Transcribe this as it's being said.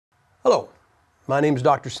Hello, my name is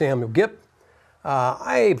Dr. Samuel Gipp.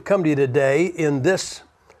 I've come to you today in this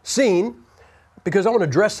scene because I want to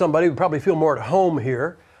address somebody who probably feel more at home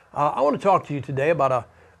here. I want to talk to you today about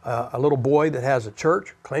a little boy that has a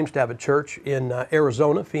church, claims to have a church in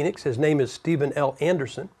Arizona, Phoenix. His name is Stephen L.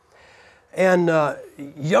 Anderson. And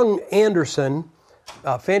young Anderson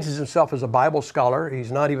fancies himself as a Bible scholar.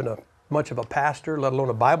 He's not even much of a pastor, let alone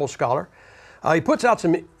a Bible scholar. He puts out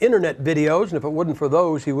some internet videos, and if it wasn't for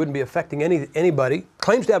those, he wouldn't be affecting anybody.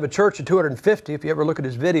 Claims to have a church of 250. If you ever look at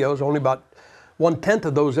his videos, only about 1/10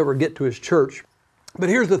 of those ever get to his church. But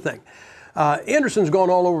here's the thing. Anderson's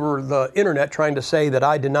gone all over the internet trying to say that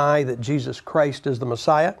I deny that Jesus Christ is the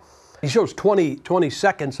Messiah. He shows 20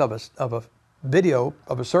 seconds of a video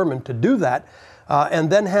of a sermon to do that,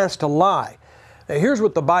 and then has to lie. Now, here's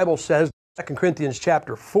what the Bible says, 2 Corinthians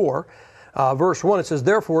chapter 4. Verse 1, it says,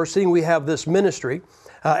 "Therefore, seeing we have this ministry,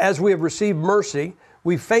 as we have received mercy,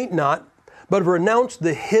 we faint not, but have renounced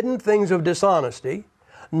the hidden things of dishonesty,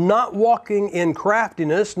 not walking in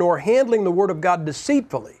craftiness, nor handling the word of God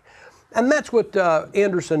deceitfully." And that's what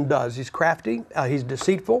Anderson does. He's crafty, he's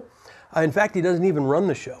deceitful. In fact, he doesn't even run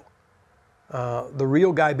the show. The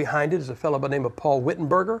real guy behind it is a fellow by the name of Paul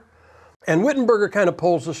Wittenberger. And Wittenberger kind of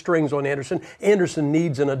pulls the strings on Anderson. Anderson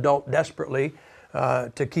needs an adult desperately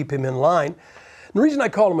to keep him in line. And the reason I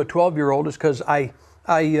call him a 12-year-old is because I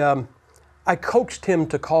coaxed him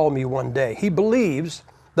to call me one day. He believes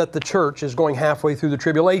that the church is going halfway through the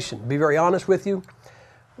tribulation. To be very honest with you,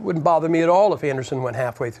 it wouldn't bother me at all if Anderson went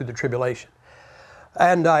halfway through the tribulation.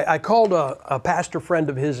 And I called a pastor friend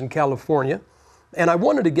of his in California, and I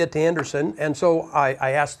wanted to get to Anderson, and so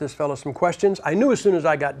I asked this fellow some questions. I knew as soon as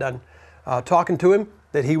I got done talking to him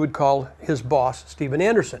that he would call his boss, Stephen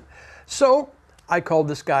Anderson. So I called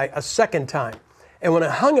this guy a second time. And when I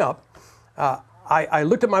hung up, I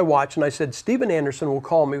looked at my watch and I said, "Stephen Anderson will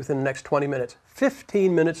call me within the next 20 minutes.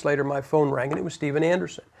 15 minutes later, my phone rang and it was Stephen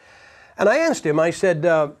Anderson. And I asked him, I said,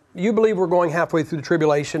 "You believe we're going halfway through the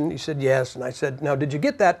tribulation?" He said, "Yes." And I said, "Now, did you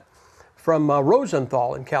get that from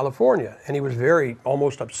Rosenthal in California?" And he was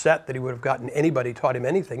almost upset that he would have gotten anybody taught him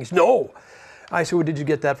anything. He said, "No." I said, "Well, did you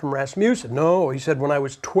get that from Rasmussen?" "No." He said, "When I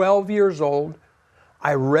was 12 years old,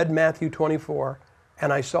 I read Matthew 24,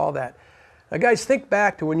 and I saw that." Now, guys, think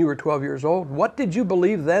back to when you were 12 years old. What did you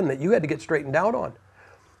believe then that you had to get straightened out on?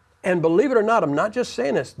 And believe it or not, I'm not just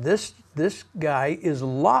saying this. This guy is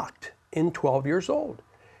locked in 12 years old.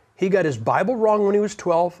 He got his Bible wrong when he was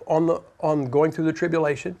 12 on going through the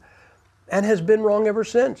tribulation, and has been wrong ever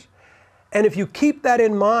since. And if you keep that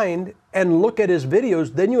in mind and look at his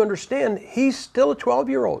videos, then you understand he's still a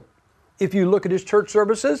 12-year-old. If you look at his church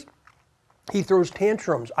services, he throws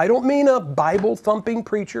tantrums. I don't mean a Bible-thumping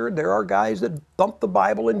preacher. There are guys that thump the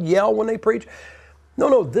Bible and yell when they preach.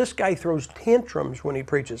 No, this guy throws tantrums when he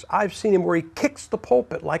preaches. I've seen him where he kicks the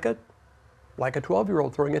pulpit like a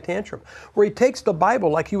 12-year-old throwing a tantrum, where he takes the Bible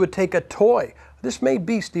like he would take a toy. This may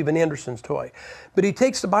be Stephen Anderson's toy, but he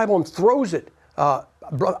takes the Bible and throws it.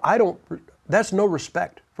 That's no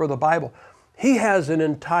respect for the Bible. He has an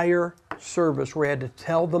entire service where he had to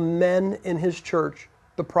tell the men in his church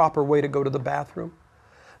the proper way to go to the bathroom.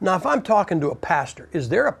 Now, if I'm talking to a pastor, is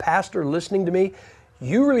there a pastor listening to me?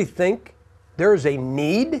 You really think there is a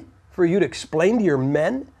need for you to explain to your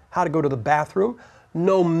men how to go to the bathroom?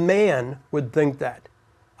 No man would think that.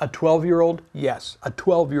 A 12-year-old? Yes, a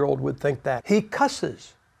 12-year-old would think that. He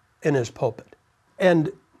cusses in his pulpit.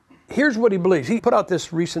 And here's what he believes. He put out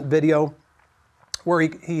this recent video where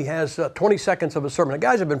he has 20 seconds of a sermon. Now,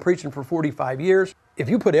 guys, I've been preaching for 45 years. If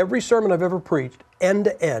you put every sermon I've ever preached end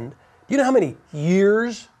to end, do you know how many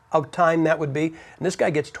years of time that would be? And this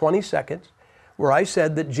guy gets 20 seconds where I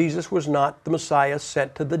said that Jesus was not the Messiah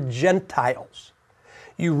sent to the Gentiles.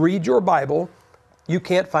 You read your Bible, you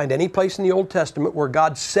can't find any place in the Old Testament where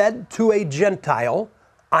God said to a Gentile,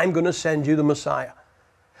 "I'm going to send you the Messiah."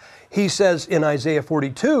 He says in Isaiah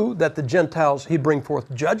 42 that the Gentiles, he'd bring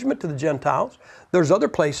forth judgment to the Gentiles. There's other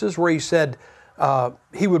places where he said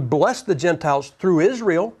he would bless the Gentiles through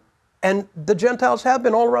Israel, and the Gentiles have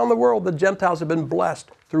been all around the world. The Gentiles have been blessed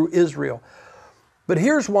through Israel. But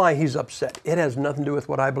here's why he's upset. It has nothing to do with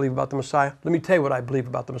what I believe about the Messiah. Let me tell you what I believe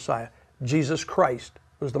about the Messiah. Jesus Christ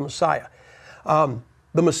was the Messiah.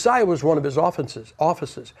 The Messiah was one of his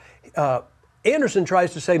offices. Anderson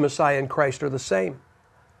tries to say Messiah and Christ are the same.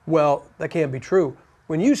 Well, that can't be true.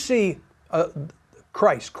 When you see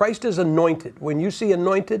Christ is anointed. When you see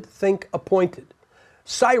anointed, think appointed.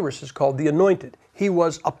 Cyrus is called the anointed. He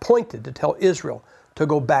was appointed to tell Israel to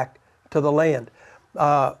go back to the land.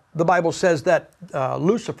 The Bible says that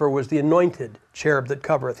Lucifer was the anointed cherub that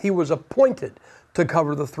covereth. He was appointed to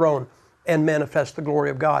cover the throne and manifest the glory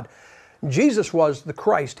of God. Jesus was the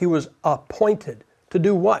Christ. He was appointed to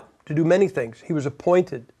do what? To do many things. He was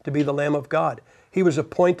appointed to be the Lamb of God. He was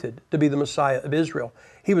appointed to be the Messiah of Israel.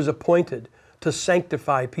 He was appointed to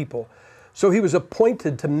sanctify people. So he was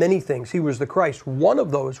appointed to many things. He was the Christ. One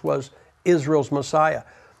of those was Israel's Messiah.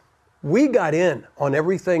 We got in on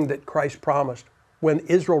everything that Christ promised when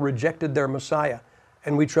Israel rejected their Messiah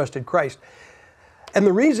and we trusted Christ. And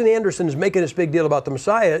the reason Anderson is making this big deal about the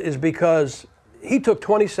Messiah is because he took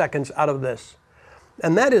 20 seconds out of this.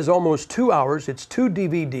 And that is almost 2 hours. It's 2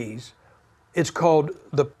 DVDs. It's called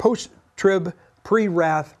The Post-Trib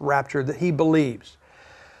Pre-Wrath Rapture that he believes.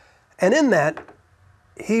 And in that,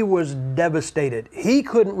 he was devastated. He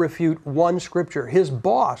couldn't refute one scripture. His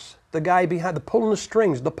boss, the guy behind the pulling the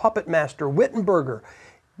strings, the puppet master, Wittenberger,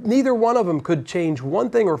 neither one of them could change one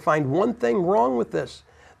thing or find one thing wrong with this.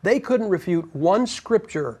 They couldn't refute one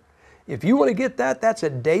scripture. If you want to get that, that's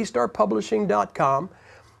at daystarpublishing.com.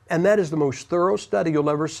 And that is the most thorough study you'll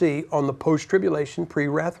ever see on the post-tribulation,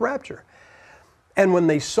 pre-wrath rapture. And when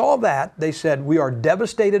they saw that, they said, we are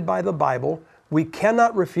devastated by the Bible. We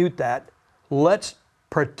cannot refute that. Let's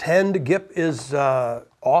pretend Gipp is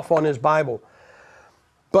off on his Bible.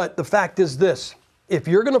 But the fact is this. If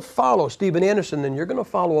you're going to follow Steven Anderson, then you're going to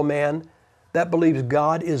follow a man that believes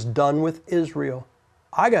God is done with Israel.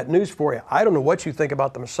 I got news for you. I don't know what you think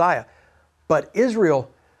about the Messiah, but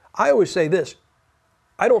Israel, I always say this.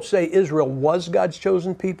 I don't say Israel was God's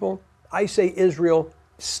chosen people. I say Israel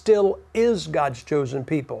still is God's chosen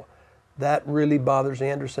people. That really bothers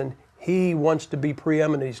Anderson. He wants to be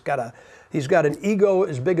preeminent. He's got an ego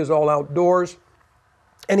as big as all outdoors.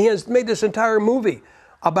 And he has made this entire movie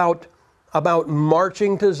about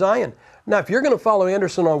marching to Zion. Now, if you're going to follow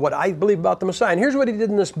Anderson on what I believe about the Messiah, and here's what he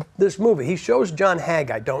did in this movie. He shows John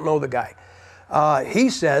Haggai. I don't know the guy.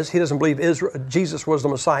 He says he doesn't believe Jesus was the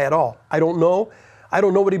Messiah at all. I don't know. I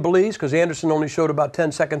don't know what he believes because Anderson only showed about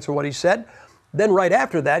 10 seconds of what he said. Then right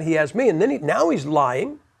after that, he has me. And then now he's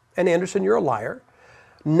lying. And Anderson, you're a liar.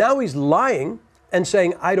 Now he's lying and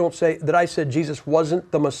saying, I don't say that I said Jesus wasn't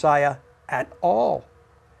the Messiah at all.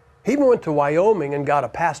 He even went to Wyoming and got a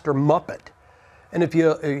Pastor Muppet. And if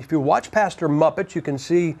you watch Pastor Muppet, you can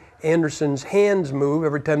see Anderson's hands move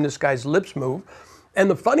every time this guy's lips move. And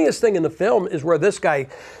the funniest thing in the film is where this guy,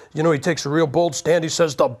 you know, he takes a real bold stand. He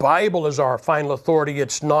says, the Bible is our final authority.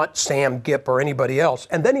 It's not Sam Gipp or anybody else.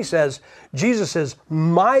 And then he says, Jesus is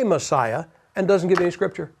my Messiah, and doesn't give any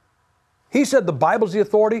scripture. He said the Bible's the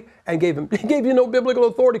authority and he gave you no biblical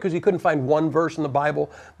authority because he couldn't find one verse in the Bible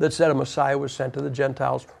that said a Messiah was sent to the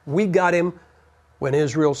Gentiles. We got him when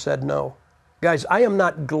Israel said no. Guys, I am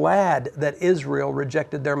not glad that Israel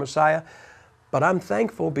rejected their Messiah, but I'm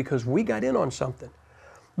thankful because we got in on something.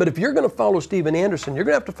 But if you're going to follow Steven Anderson, you're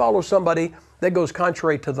going to have to follow somebody that goes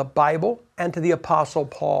contrary to the Bible and to the Apostle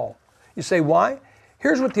Paul. You say, why?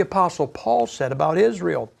 Here's what the Apostle Paul said about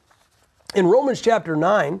Israel. In Romans chapter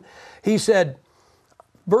 9, he said,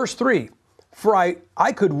 verse 3, for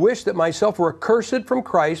I could wish that myself were accursed from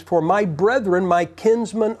Christ for my brethren, my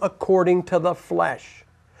kinsmen according to the flesh.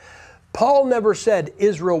 Paul never said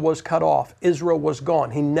Israel was cut off, Israel was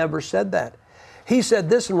gone. He never said that. He said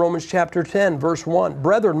this in Romans chapter 10, verse 1,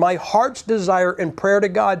 brethren, my heart's desire and prayer to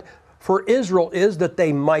God for Israel is that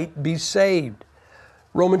they might be saved.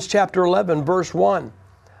 Romans chapter 11, verse 1,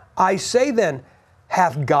 I say then,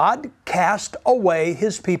 hath God cast away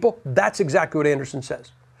his people? That's exactly what Anderson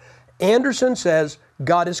says. Anderson says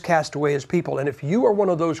God has cast away his people. And if you are one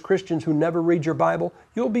of those Christians who never read your Bible,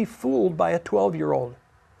 you'll be fooled by a 12-year-old.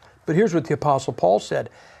 But here's what the Apostle Paul said.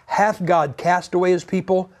 Hath God cast away his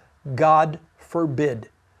people? God forbid.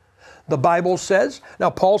 The Bible says, now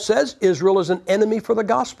Paul says, Israel is an enemy for the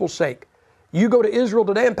gospel's sake. You go to Israel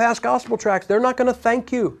today and pass gospel tracts, they're not going to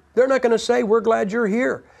thank you. They're not going to say, we're glad you're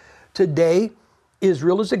here. Today,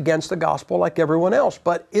 Israel is against the gospel like everyone else,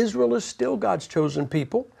 but Israel is still God's chosen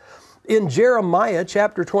people. In Jeremiah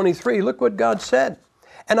chapter 23, look what God said.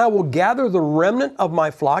 And I will gather the remnant of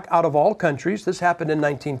my flock out of all countries. This happened in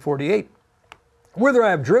 1948. Whither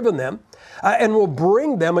I have driven them, and will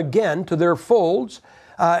bring them again to their folds,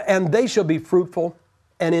 and they shall be fruitful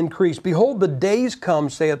and increase. Behold, the days come,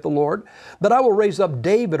 saith the Lord, that I will raise up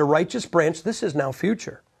David, a righteous branch. This is now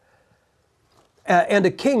future. And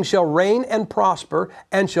a king shall reign and prosper,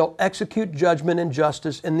 and shall execute judgment and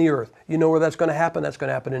justice in the earth. You know where that's going to happen? That's going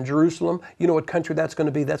to happen in Jerusalem. You know what country that's going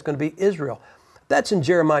to be? That's going to be Israel. That's in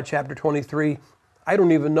Jeremiah chapter 23. I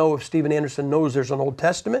don't even know if Steven Anderson knows there's an Old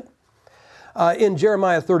Testament. In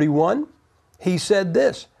Jeremiah 31, he said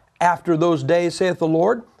this, after those days, saith the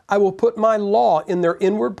Lord, I will put my law in their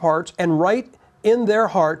inward parts and write in their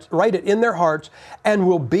hearts, write it in their hearts, and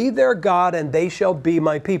will be their God, and they shall be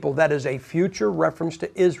my people. That is a future reference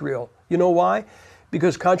to Israel. You know why?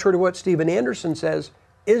 Because contrary to what Stephen Anderson says,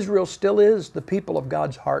 Israel still is the people of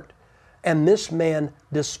God's heart. And this man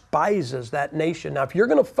despises that nation. Now, if you're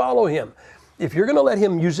going to follow him, if you're going to let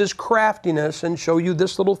him use his craftiness and show you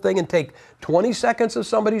this little thing and take 20 seconds of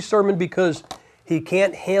somebody's sermon because he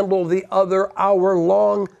can't handle the other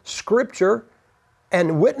hour-long scripture, and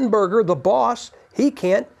Wittenberger, the boss, he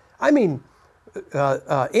can't. I mean,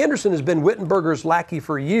 Anderson has been Wittenberger's lackey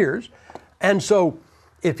for years. And so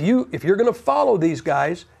if you're going to follow these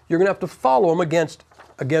guys, you're going to have to follow them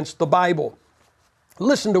against the Bible.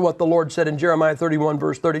 Listen to what the Lord said in Jeremiah 31,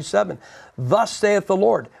 verse 37. Thus saith the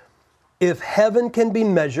Lord, if heaven can be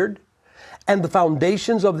measured, and the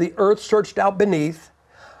foundations of the earth searched out beneath,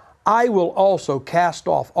 I will also cast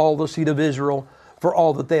off all the seed of Israel for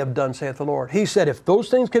all that they have done, saith the Lord. He said, if those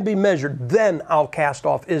things can be measured, then I'll cast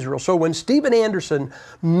off Israel. So when Stephen Anderson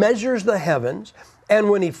measures the heavens,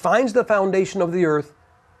 and when he finds the foundation of the earth,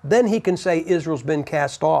 then he can say Israel's been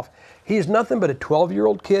cast off. He is nothing but a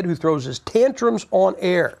 12-year-old kid who throws his tantrums on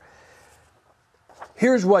air.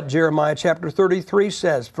 Here's what Jeremiah chapter 33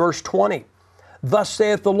 says, verse 20. Thus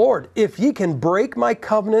saith the Lord, if ye can break my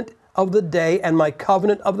covenant of the day and my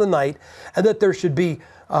covenant of the night, and that there should be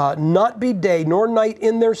not be day nor night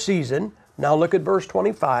in their season. Now look at verse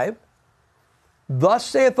 25. Thus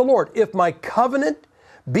saith the Lord, if my covenant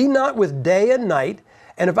be not with day and night,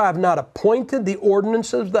 and if I have not appointed the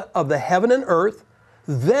ordinances of the heaven and earth,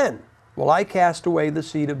 then will I cast away the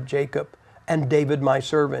seed of Jacob and David my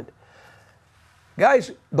servant.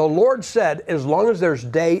 Guys, the Lord said, as long as there's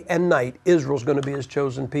day and night, Israel's going to be his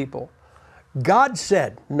chosen people. God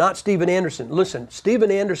said, not Stephen Anderson. Listen,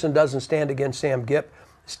 Stephen Anderson doesn't stand against Sam Gipp.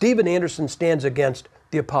 Stephen Anderson stands against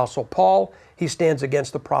the Apostle Paul. He stands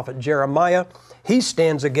against the prophet Jeremiah. He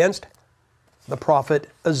stands against the prophet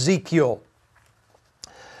Ezekiel.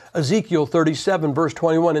 Ezekiel 37, verse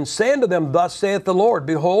 21, and say unto them, thus saith the Lord,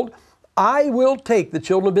 behold, I will take the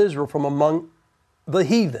children of Israel from among the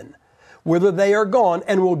heathen, whither they are gone,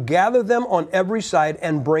 and will gather them on every side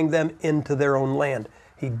and bring them into their own land.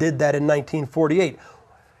 He did that in 1948.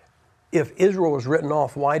 If Israel was written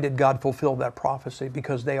off, why did God fulfill that prophecy?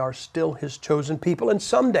 Because they are still his chosen people. And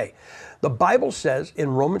someday, the Bible says in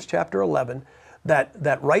Romans chapter 11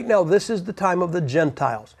 that right now this is the time of the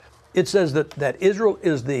Gentiles. It says that Israel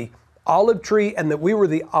is the olive tree and that we were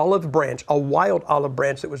the olive branch, a wild olive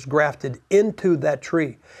branch that was grafted into that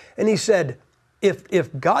tree. And he said,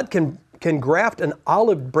 if God can graft an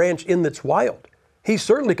olive branch in that's wild, he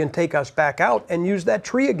certainly can take us back out and use that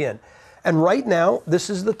tree again. And right now,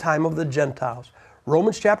 this is the time of the Gentiles.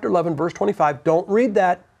 Romans chapter 11, verse 25. Don't read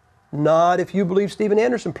that. Not if you believe Stephen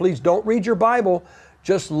Anderson. Please don't read your Bible.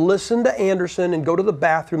 Just listen to Anderson and go to the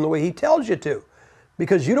bathroom the way he tells you to.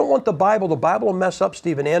 Because you don't want the Bible. The Bible will mess up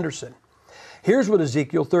Stephen Anderson. Here's what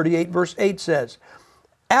Ezekiel 38, verse 8 says.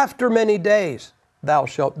 After many days thou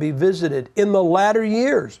shalt be visited. In the latter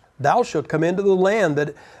years thou shalt come into the land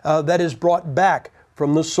that is brought back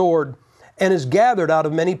from the sword, and is gathered out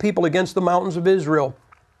of many people against the mountains of Israel,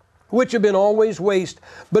 which have been always waste,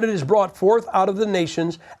 but it is brought forth out of the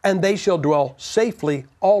nations, and they shall dwell safely,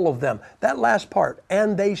 all of them. That last part,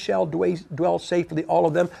 and they shall dwell safely, all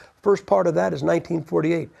of them. First part of that is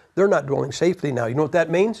 1948. They're not dwelling safely now. You know what that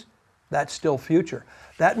means? That's still future.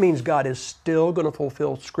 That means God is still going to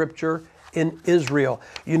fulfill Scripture in Israel.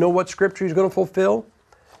 You know what Scripture he's going to fulfill?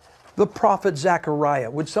 The prophet Zechariah.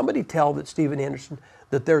 Would somebody tell that Stephen Anderson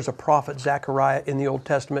that there's a prophet Zechariah in the Old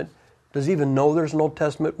Testament? Does he even know there's an Old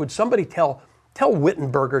Testament? Would somebody tell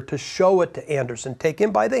Wittenberger to show it to Anderson? Take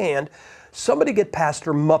him by the hand. Somebody get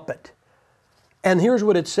Pastor Muppet. And here's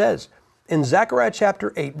what it says. In Zechariah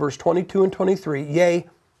chapter 8, verse 22 and 23, yea,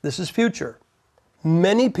 this is future.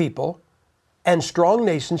 Many people and strong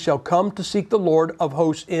nations shall come to seek the Lord of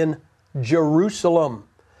hosts in Jerusalem,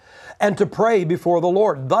 and to pray before the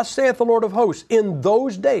Lord. Thus saith the Lord of hosts, in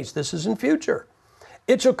those days, this is in future,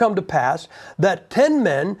 it shall come to pass that 10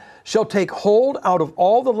 men shall take hold out of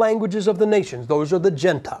all the languages of the nations. Those are the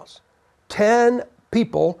Gentiles. 10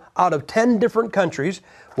 people out of 10 different countries.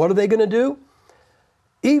 What are they going to do?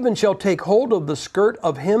 Even shall take hold of the skirt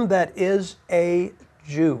of him that is a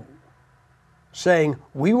Jew, saying,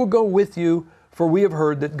 we will go with you, for we have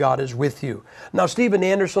heard that God is with you. Now, Stephen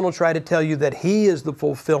Anderson will try to tell you that he is the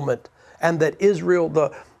fulfillment, and that Israel,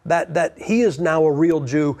 that he is now a real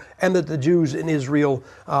Jew, and that the Jews in Israel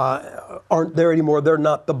aren't there anymore. They're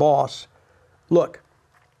not the boss. Look,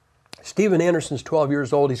 Stephen Anderson's 12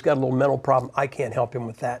 years old. He's got a little mental problem. I can't help him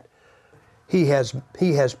with that. He has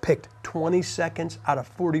picked 20 seconds out of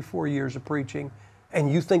 44 years of preaching,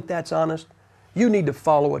 and you think that's honest? You need to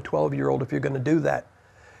follow a 12-year-old if you're going to do that,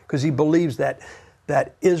 because he believes that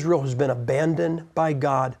Israel has been abandoned by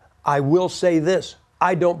God. I will say this,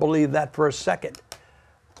 I don't believe that for a second.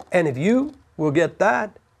 And if you will get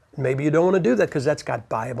that, maybe you don't want to do that because that's got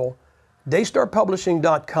Bible.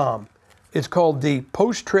 DaystarPublishing.com. It's called the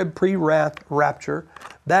Post-Trib Pre-Wrath Rapture.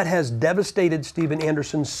 That has devastated Steven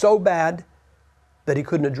Anderson so bad that he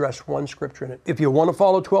couldn't address one scripture in it. If you want to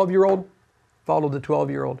follow 12-year-old, follow the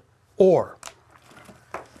 12-year-old. Or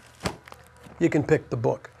you can pick the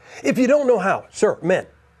book. If you don't know how, sir, men,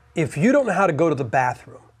 if you don't know how to go to the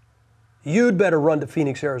bathroom, you'd better run to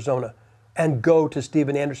Phoenix, Arizona and go to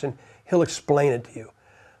Steven Anderson. He'll explain it to you.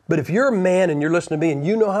 But if you're a man and you're listening to me and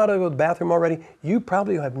you know how to go to the bathroom already, you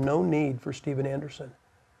probably have no need for Steven Anderson.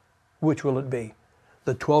 Which will it be?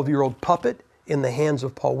 The 12-year-old puppet in the hands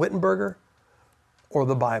of Paul Wittenberger or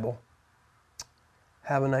the Bible?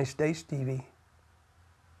 Have a nice day, Stevie.